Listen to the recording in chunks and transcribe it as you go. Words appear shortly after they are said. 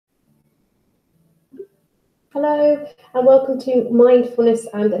Hello, and welcome to Mindfulness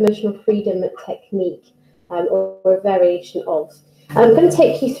and Emotional Freedom Technique, or a variation of. I'm going to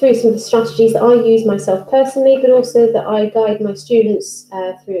take you through some of the strategies that I use myself personally, but also that I guide my students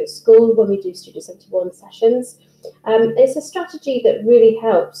through at school when we do Studio 71 sessions. It's a strategy that really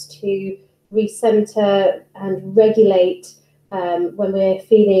helps to recenter and regulate when we're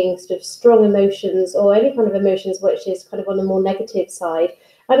feeling sort of strong emotions or any kind of emotions which is kind of on the more negative side,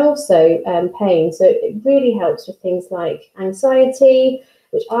 and also pain. So it really helps with things like anxiety,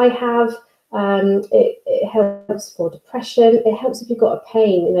 which I have. It helps for depression. It helps if you've got a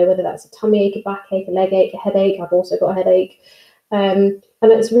pain, you know, whether that's a tummy ache, a backache, a leg ache, a headache. I've also got a headache. And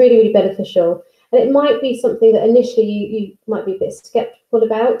it's really, really beneficial. And it might be something that initially you might be a bit skeptical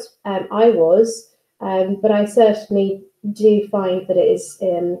about. I was, but I certainly do find that it's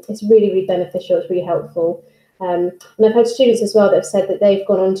really, really beneficial. It's really helpful. And I've had students as well that have said that they've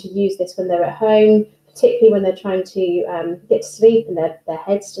gone on to use this when they're at home, particularly when they're trying to get to sleep and their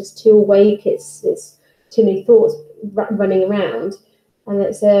head's just too awake. It's too many thoughts running around. And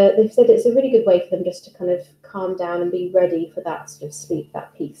they've said it's a really good way for them just to kind of calm down and be ready for that sort of sleep,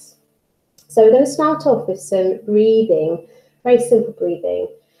 that peace. So we're going to start off with some breathing, very simple breathing.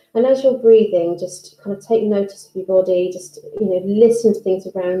 And as you're breathing, just kind of take notice of your body, just, you know, listen to things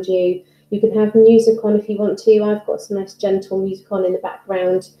around you. You can have music on if you want to. I've got some nice gentle music on in the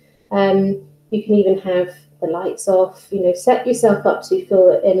background. You can even have the lights off, you know, set yourself up so you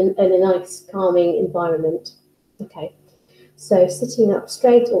feel in a nice, calming environment. Okay, so sitting up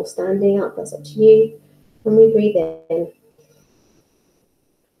straight or standing up, that's up to you. And we breathe in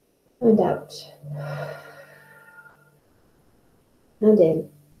and out. And in.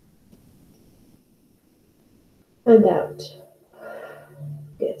 And out.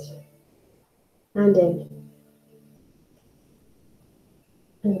 Good. And in.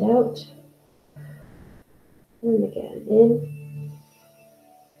 And out. And again, in.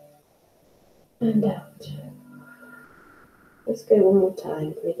 And out. Let's go one more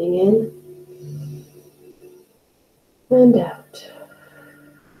time. Breathing in. And out.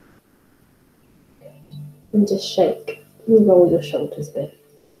 And just shake and roll your shoulders a bit.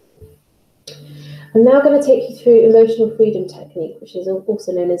 I'm now going to take you through emotional freedom technique, which is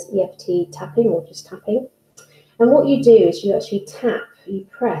also known as EFT tapping or just tapping. And what you do is you actually tap, you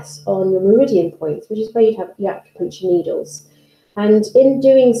press on your meridian points, which is where you have your acupuncture needles. And in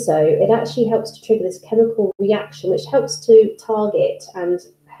doing so, it actually helps to trigger this chemical reaction, which helps to target and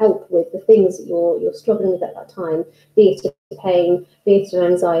help with the things that you're struggling with at that time, be it a pain, be it an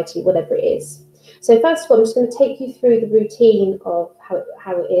anxiety, whatever it is. So first of all, I'm just going to take you through the routine of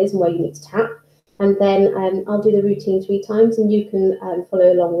how it is and where you need to tap. And then I'll do the routine 3 times and you can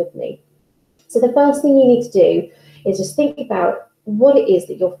follow along with me. So the first thing you need to do is just think about what it is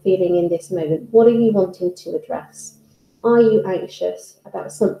that you're feeling in this moment. What are you wanting to address? Are you anxious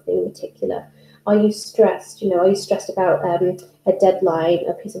about something in particular? Are you stressed? You know, are you stressed about a deadline,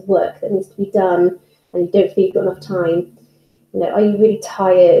 a piece of work that needs to be done and you don't feel you've got enough time? You know, are you really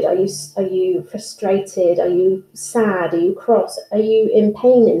tired? Are you frustrated? Are you sad? Are you cross? Are you in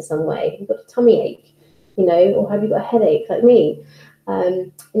pain in some way? Have you got a tummy ache? You know, or have you got a headache like me?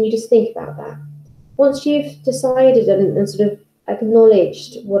 And you just think about that. Once you've decided and sort of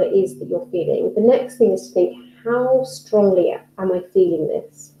acknowledged what it is that you're feeling, the next thing is to think, how strongly am I feeling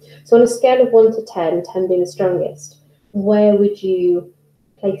this? So on a scale of 1 to 10, 10 being the strongest, where would you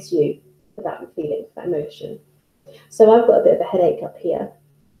place you for that feeling, for that emotion? So I've got a bit of a headache up here,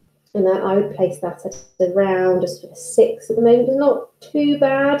 and I would place that at around just a 6 at the moment. It's not too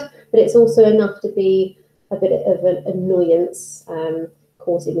bad, but it's also enough to be a bit of an annoyance,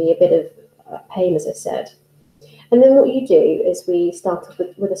 causing me a bit of pain, as I said. And then what you do is we start off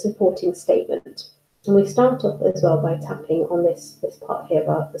with a supporting statement. And we start off as well by tapping on this part here,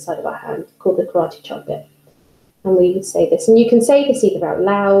 the side of our hand, called the karate chop bit. And we would say this, and you can say this either out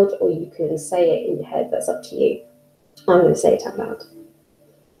loud or you can say it in your head, that's up to you. I'm going to say it out loud.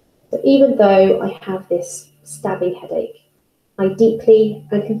 So even though I have this stabbing headache, I deeply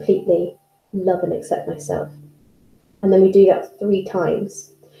and completely love and accept myself. And then we do that 3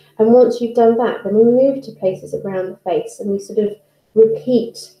 times. And once you've done that, then we move to places around the face and we sort of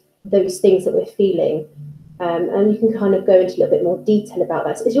repeat those things that we're feeling. And you can kind of go into a little bit more detail about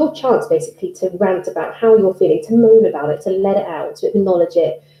that. So it's your chance basically to rant about how you're feeling, to moan about it, to let it out, to acknowledge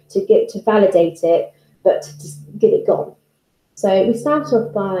it, to validate it, but to just get it gone. So we start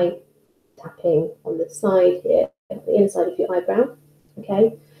off by tapping on the side here, the inside of your eyebrow.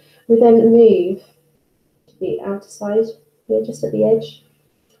 Okay. We then move to the outer side here, just at the edge.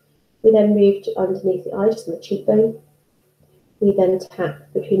 We then move to underneath the eye, just on the cheekbone. We then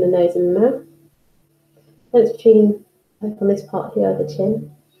tap between the nose and the mouth. Then it's between, like on this part here, the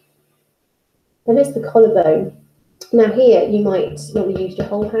chin. Then it's the collarbone. Now here, you might want to use your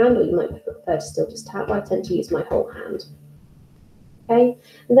whole hand, or you might prefer to still just tap. I tend to use my whole hand. Okay,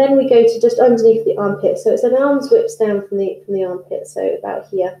 and then we go to just underneath the armpit. So it's an arm's width down from the armpit, so about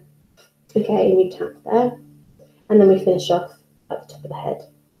here. Okay, and you tap there, and then we finish off at the top of the head.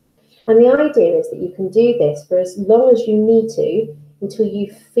 And the idea is that you can do this for as long as you need to until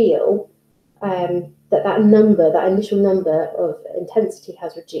you feel that initial number of intensity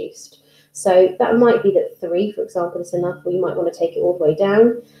has reduced. So that might be that 3, for example, is enough, or you might want to take it all the way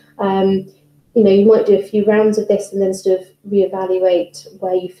down. You might do a few rounds of this and then sort of reevaluate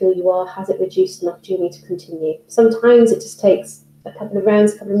where you feel you are. Has it reduced enough? Do you need to continue? Sometimes it just takes a couple of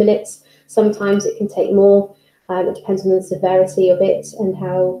rounds, a couple of minutes. Sometimes it can take more. It depends on the severity of it and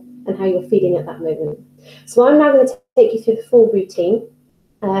how you're feeling at that moment. So I'm now going to take you through the full routine.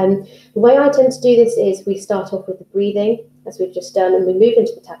 The way I tend to do this is we start off with the breathing, as we've just done, and we move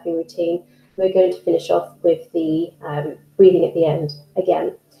into the tapping routine. We're going to finish off with the breathing at the end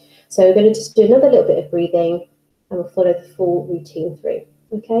again. So we're going to just do another little bit of breathing, and we'll follow the full routine through.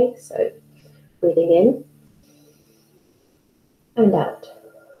 Okay, so breathing in and out,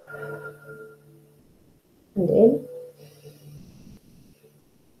 and in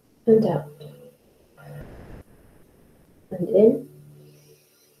and out, and in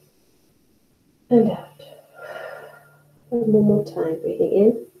and out. And one more time, breathing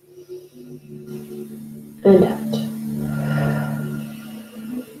in and out.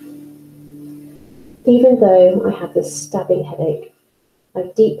 Even though I have this stabbing headache,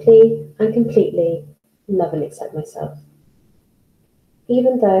 I deeply and completely love and accept myself.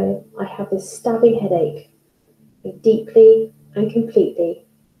 Even though I have this stabbing headache, I deeply and completely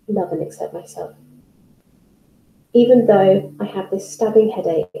love and accept myself. Even though I have this stabbing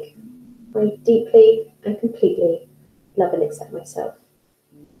headache, I deeply and completely love and accept myself.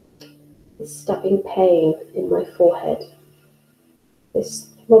 This stabbing pain in my forehead, this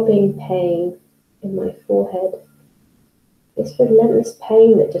throbbing pain in my forehead, this relentless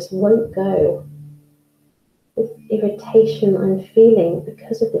pain that just won't go, this irritation I'm feeling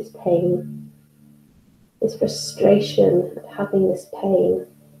because of this pain, this frustration of having this pain,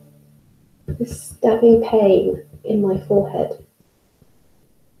 this stabbing pain in my forehead,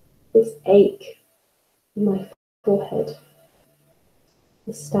 this ache in my forehead,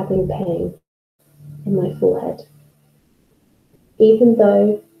 this stabbing pain in my forehead. Even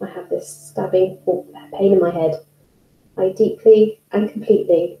though I have this stabbing pain in my head, I deeply and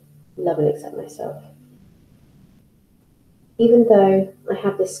completely love and accept myself. Even though I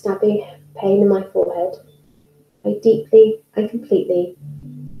have this stabbing pain in my forehead, I deeply and completely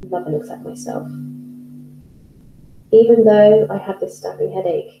love and accept myself. Even though I have this stabbing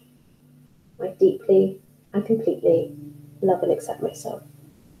headache, I deeply and completely love and accept myself.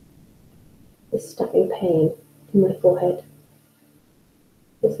 This stabbing pain in my forehead,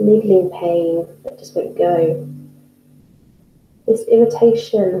 this niggling pain that just won't go, this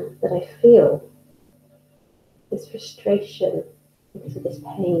irritation that I feel, this frustration because of this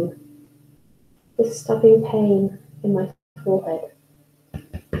pain, this stabbing pain in my forehead,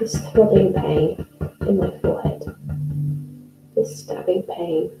 this throbbing pain in my forehead, this stabbing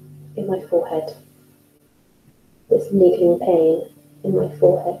pain in my forehead, this niggling pain in my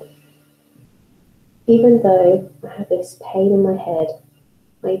forehead. Even though I have this pain in my head,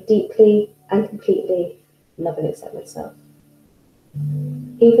 I deeply and completely love and accept myself.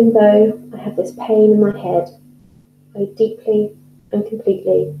 Even though I have this pain in my head, I deeply and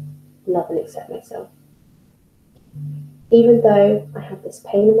completely love and accept myself. Even though I have this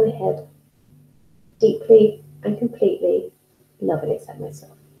pain in my head, deeply and completely love and accept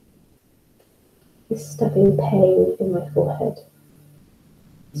myself. This stabbing pain in my forehead,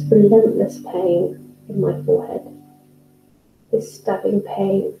 this relentless pain in my forehead, this stabbing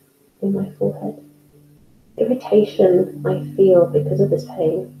pain in my forehead, irritation I feel because of this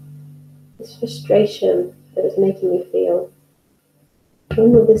pain, this frustration that is making me feel.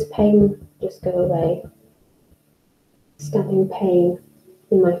 When will this pain just go away? Stabbing pain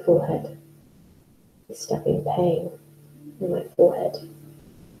in my forehead, this stabbing pain in my forehead.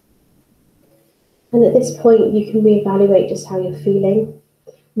 And at this point, you can reevaluate just how you're feeling.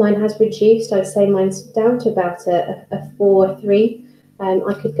 Mine has reduced. I'd say mine's down to about a 4 or 3.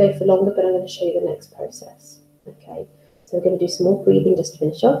 I could go for longer, but I'm going to show you the next process. Okay, so we're going to do some more breathing just to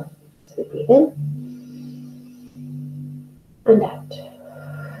finish off. So we breathe in and out,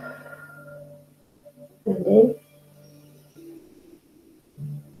 and in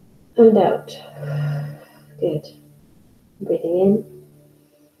and out. Good. Breathing in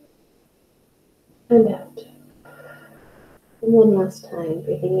and out. And one last time,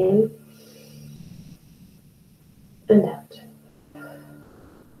 breathing in and out.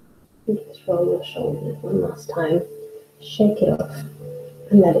 And just roll your shoulders one last time. Shake it off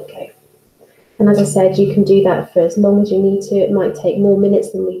and let it go. And as I said, you can do that for as long as you need to. It might take more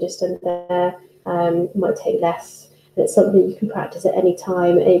minutes than we just done there. It might take less. And it's something you can practice at any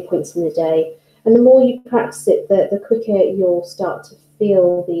time, at any points in the day. And the more you practice it, the quicker you'll start to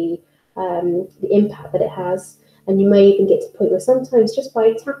feel the impact that it has. And you may even get to the point where sometimes just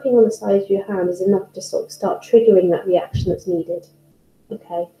by tapping on the side of your hand is enough to sort of start triggering that reaction that's needed.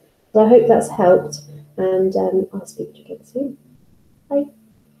 Okay, so I hope that's helped, and I'll speak to you again soon. Bye.